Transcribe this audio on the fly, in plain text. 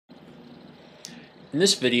In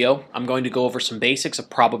this video, I'm going to go over some basics of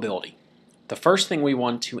probability. The first thing we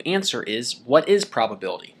want to answer is, what is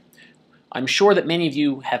probability? I'm sure that many of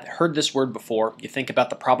you have heard this word before. You think about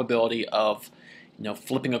the probability of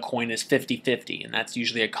flipping a coin is 50-50, and that's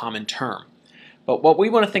usually a common term. But what we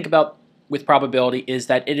want to think about with probability is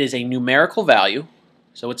that it is a numerical value,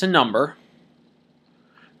 so it's a number,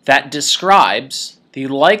 that describes the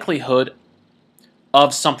likelihood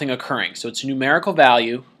of something occurring. So it's a numerical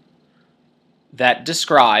value that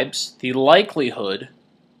describes the likelihood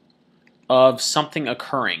of something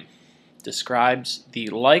occurring. Describes the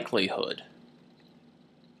likelihood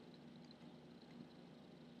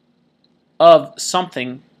of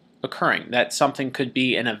something occurring. That something could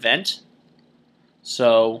be an event.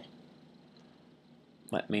 So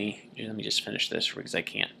let me just finish this because I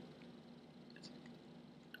can't.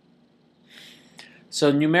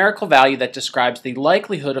 So numerical value that describes the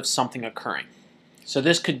likelihood of something occurring. So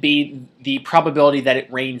this could be the probability that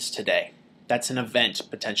it rains today. That's an event,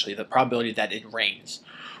 potentially, the probability that it rains.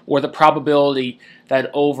 Or the probability that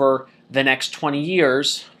over the next 20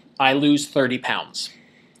 years, I lose 30 pounds.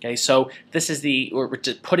 Okay, so this is we're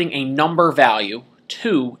putting a number value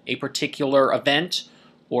to a particular event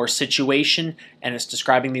or situation, and it's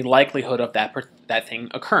describing the likelihood of that thing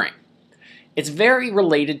occurring. It's very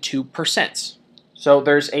related to percents. So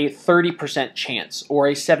there's a 30% chance or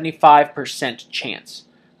a 75% chance.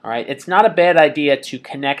 All right, it's not a bad idea to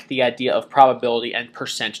connect the idea of probability and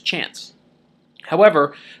percent chance.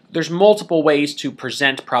 However, there's multiple ways to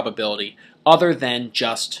present probability other than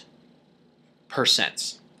just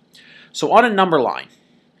percents. So on a number line,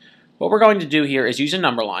 what we're going to do here is use a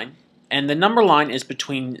number line, and the number line is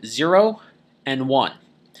between 0 and 1.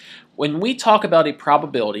 When we talk about a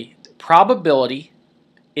probability, probability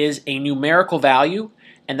is a numerical value,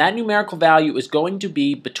 and that numerical value is going to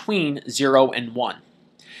be between 0 and 1.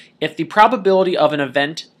 If the probability of an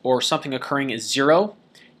event or something occurring is 0,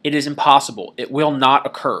 it is impossible. It will not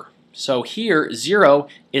occur. So here, 0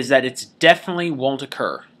 is that it definitely won't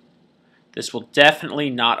occur. This will definitely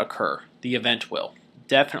not occur. The event will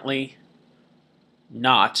definitely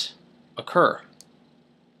not occur.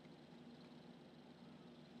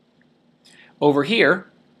 Over here,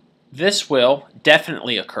 this will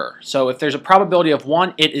definitely occur. So if there's a probability of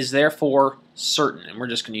 1, it is therefore certain. And we're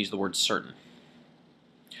just going to use the word certain.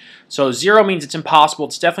 So 0 means it's impossible.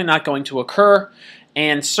 It's definitely not going to occur.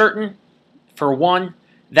 And certain, for 1,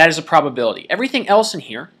 that is a probability. Everything else in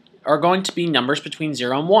here are going to be numbers between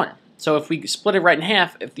 0 and 1. So if we split it right in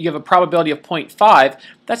half, if you have a probability of 0.5,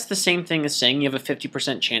 that's the same thing as saying you have a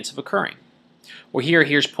 50% chance of occurring. Well,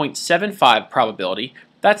 here's 0.75 probability.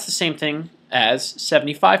 That's the same thing as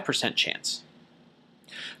 75% chance.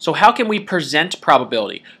 So how can we present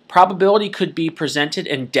probability? Probability could be presented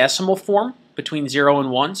in decimal form between 0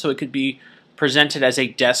 and 1. So it could be presented as a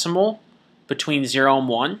decimal between 0 and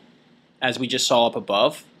 1, as we just saw up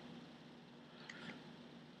above.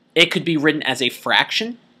 It could be written as a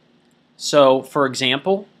fraction. So for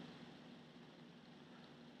example,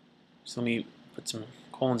 let me put some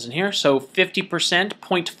colons in here. So 50%,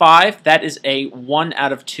 0.5, that is a 1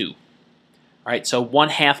 out of 2. All right, so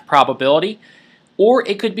 1/2 probability, or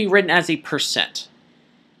it could be written as a percent.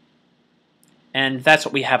 And that's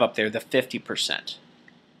what we have up there, the 50%.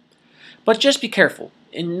 But just be careful.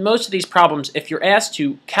 In most of these problems, if you're asked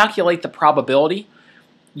to calculate the probability,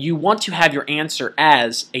 you want to have your answer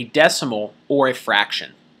as a decimal or a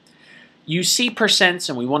fraction. You see percents,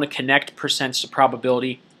 and we want to connect percents to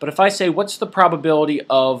probability, but if I say, what's the probability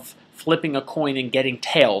of flipping a coin and getting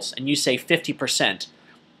tails, and you say 50%,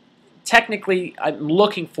 technically, I'm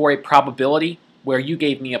looking for a probability where you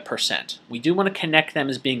gave me a percent. We do want to connect them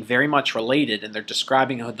as being very much related, and they're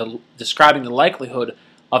describing the likelihood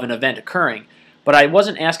of an event occurring. But I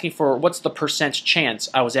wasn't asking for what's the percent chance,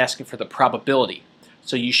 I was asking for the probability.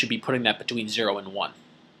 So you should be putting that between 0 and 1.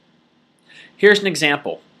 Here's an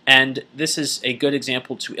example, and this is a good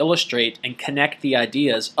example to illustrate and connect the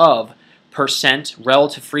ideas of percent,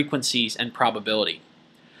 relative frequencies, and probability.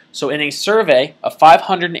 So in a survey of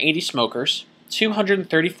 580 smokers,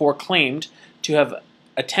 234 claimed to have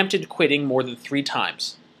attempted quitting more than 3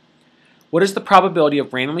 times. What is the probability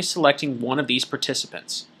of randomly selecting one of these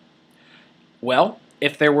participants? Well,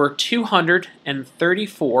 if there were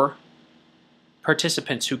 234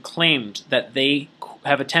 participants who claimed that they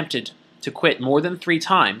have attempted to quit more than 3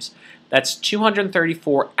 times, that's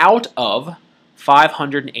 234 out of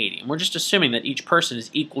 580. And we're just assuming that each person is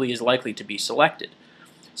equally as likely to be selected.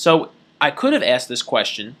 So I could have asked this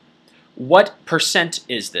question, what percent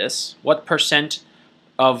is this? What percent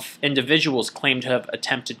of individuals claim to have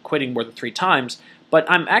attempted quitting more than 3 times? But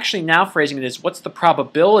I'm actually now phrasing it as, what's the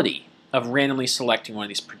probability of randomly selecting one of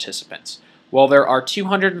these participants? Well, there are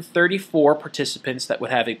 234 participants that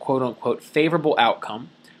would have a quote-unquote favorable outcome,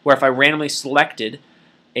 where if I randomly selected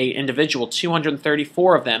an individual,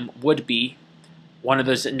 234 of them would be one of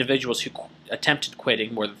those individuals who attempted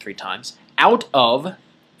quitting more than 3 times, out of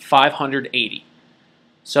 580.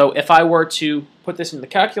 So if I were to put this in the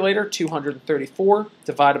calculator, 234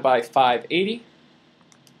 divided by 580,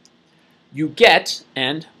 you get,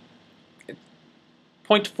 and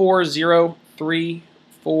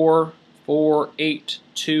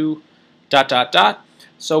 0.4034482 ...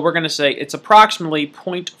 So we're going to say it's approximately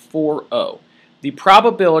 0.40. The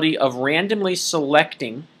probability of randomly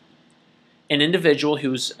selecting an individual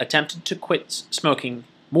who's attempted to quit smoking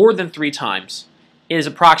more than 3 times is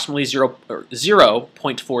approximately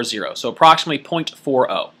 0.40, so approximately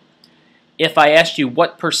 0.40. If I asked you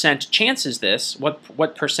what percent chance is this,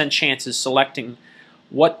 what percent chance is selecting,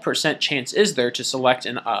 what percent chance is there to select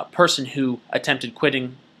a person who attempted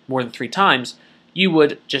quitting more than 3 times, you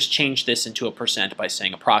would just change this into a percent by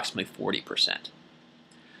saying approximately 40%.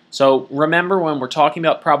 So remember, when we're talking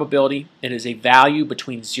about probability, it is a value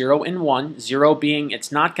between 0 and 1, 0 being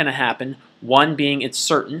it's not going to happen, 1 being it's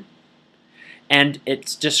certain, and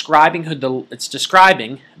it's describing the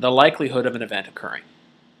likelihood of an event occurring.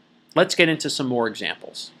 Let's get into some more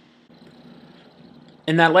examples.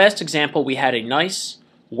 In that last example, we had a nice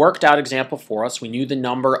worked out example for us. We knew the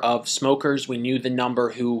number of smokers, we knew the number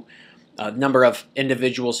of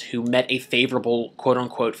individuals who met a favorable,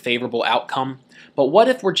 quote-unquote, favorable outcome. But what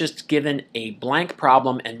if we're just given a blank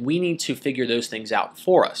problem and we need to figure those things out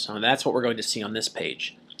for us? And that's what we're going to see on this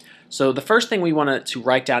page. So the first thing we want to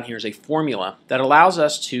write down here is a formula that allows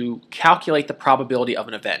us to calculate the probability of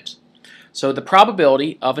an event. So the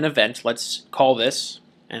probability of an event, let's call this,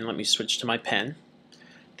 and let me switch to my pen.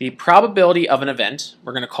 The probability of an event,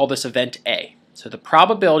 we're going to call this event A. So the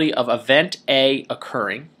probability of event A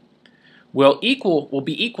occurring will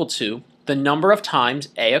be equal to the number of times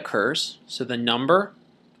A occurs, so the number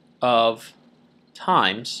of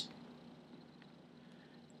times,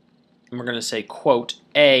 and we're going to say, quote,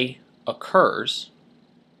 A occurs,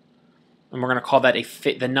 and we're going to call that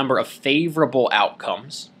the number of favorable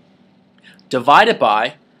outcomes, divided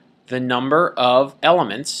by the number of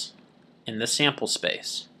elements in the sample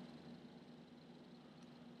space.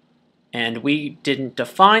 And we didn't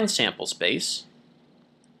define sample space,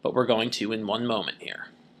 but we're going to in one moment here.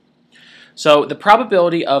 So the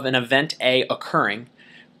probability of an event A occurring,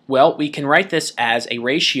 well, we can write this as a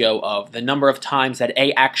ratio of the number of times that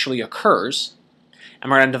A actually occurs, and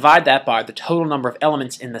we're going to divide that by the total number of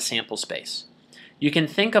elements in the sample space. You can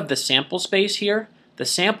think of the sample space here. The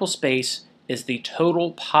sample space is the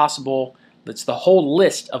total possible, it's the whole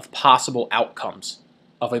list of possible outcomes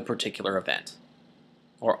of a particular event,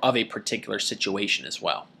 or of a particular situation as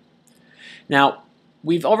well. Now,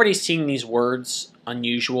 we've already seen these words,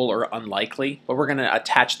 unusual or unlikely, but we're going to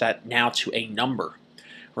attach that now to a number.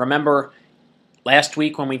 Remember last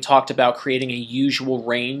week when we talked about creating a usual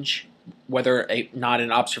range, whether or not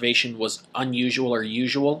an observation was unusual or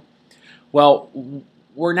usual? Well,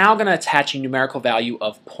 we're now going to attach a numerical value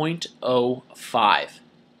of 0.05.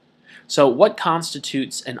 So what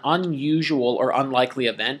constitutes an unusual or unlikely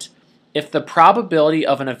event? If the probability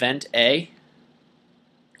of an event A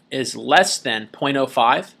is less than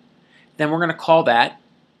 0.05, then we're going to call that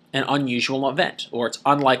an unusual event, or it's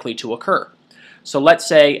unlikely to occur. So let's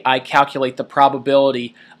say I calculate the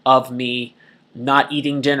probability of me not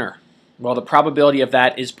eating dinner. Well, the probability of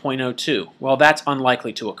that is 0.02. Well, that's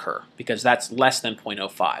unlikely to occur because that's less than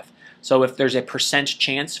 0.05. So if there's a percent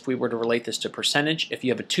chance, if we were to relate this to percentage, if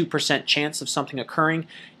you have a 2% chance of something occurring,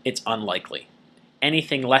 it's unlikely.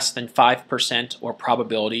 Anything less than 5% or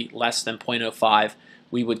probability less than 0.05,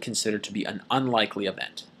 we would consider to be an unlikely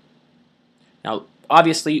event. Now,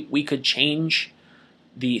 obviously, we could change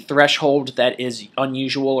the threshold that is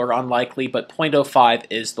unusual or unlikely, but 0.05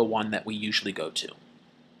 is the one that we usually go to.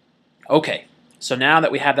 Okay, so now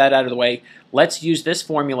that we have that out of the way, let's use this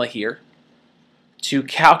formula here to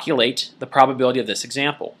calculate the probability of this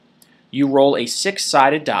example. You roll a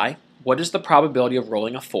 6-sided die. What is the probability of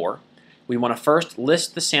rolling a 4? We want to first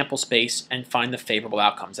list the sample space and find the favorable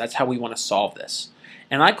outcomes. That's how we want to solve this.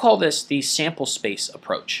 And I call this the sample space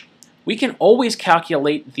approach. We can always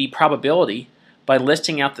calculate the probability by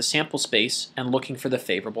listing out the sample space and looking for the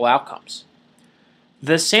favorable outcomes.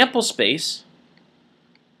 The sample space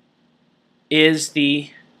is the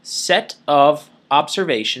set of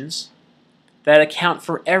observations that account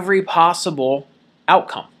for every possible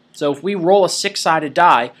outcome. So if we roll a 6-sided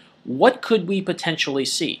die, what could we potentially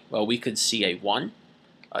see? Well, we could see a 1,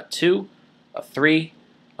 a 2, a 3,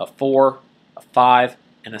 a 4, a 5,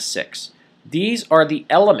 and a 6. These are the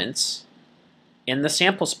elements in the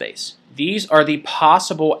sample space. These are the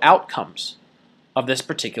possible outcomes of this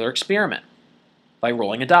particular experiment by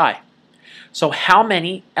rolling a die. So how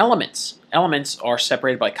many elements? Elements are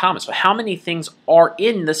separated by commas. So how many things are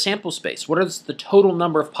in the sample space? What is the total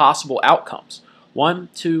number of possible outcomes? 1,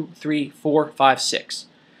 2, 3, 4, 5, 6.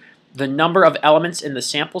 The number of elements in the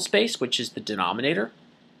sample space, which is the denominator,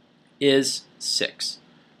 is 6.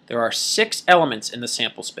 There are 6 elements in the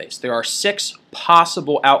sample space. There are 6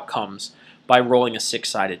 possible outcomes by rolling a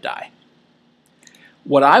 6-sided die.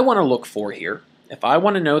 What I want to look for here, if I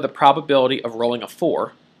want to know the probability of rolling a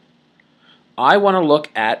 4, I want to look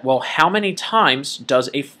at, well, how many times does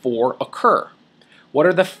a 4 occur? What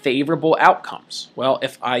are the favorable outcomes? Well,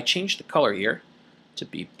 if I change the color here to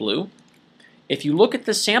be blue, if you look at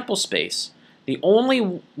the sample space, there's only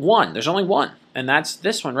one, and that's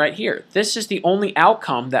this one right here. This is the only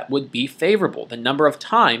outcome that would be favorable, the number of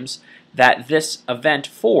times that this event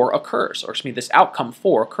 4 occurs, or excuse me, this outcome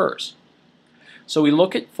 4 occurs. So we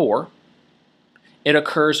look at 4. It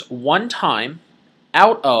occurs 1 time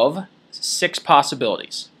out of 6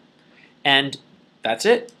 possibilities. And that's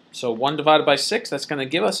it. So 1 divided by 6, that's going to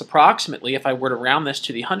give us approximately, if I were to round this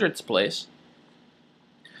to the hundredths place,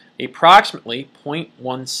 approximately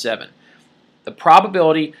 0.17. The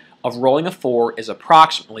probability of rolling a 4 is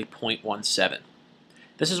approximately 0.17.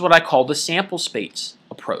 This is what I call the sample space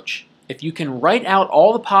approach. If you can write out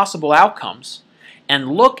all the possible outcomes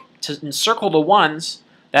and look to encircle the ones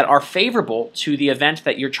that are favorable to the event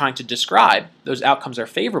that you're trying to describe, those outcomes are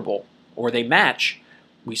favorable or they match,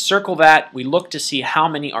 we circle that, we look to see how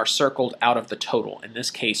many are circled out of the total, in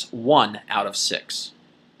this case 1 out of 6.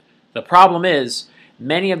 The problem is,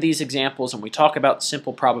 many of these examples, when we talk about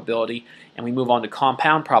simple probability and we move on to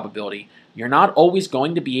compound probability, you're not always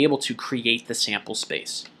going to be able to create the sample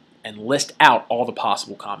space and list out all the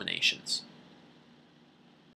possible combinations.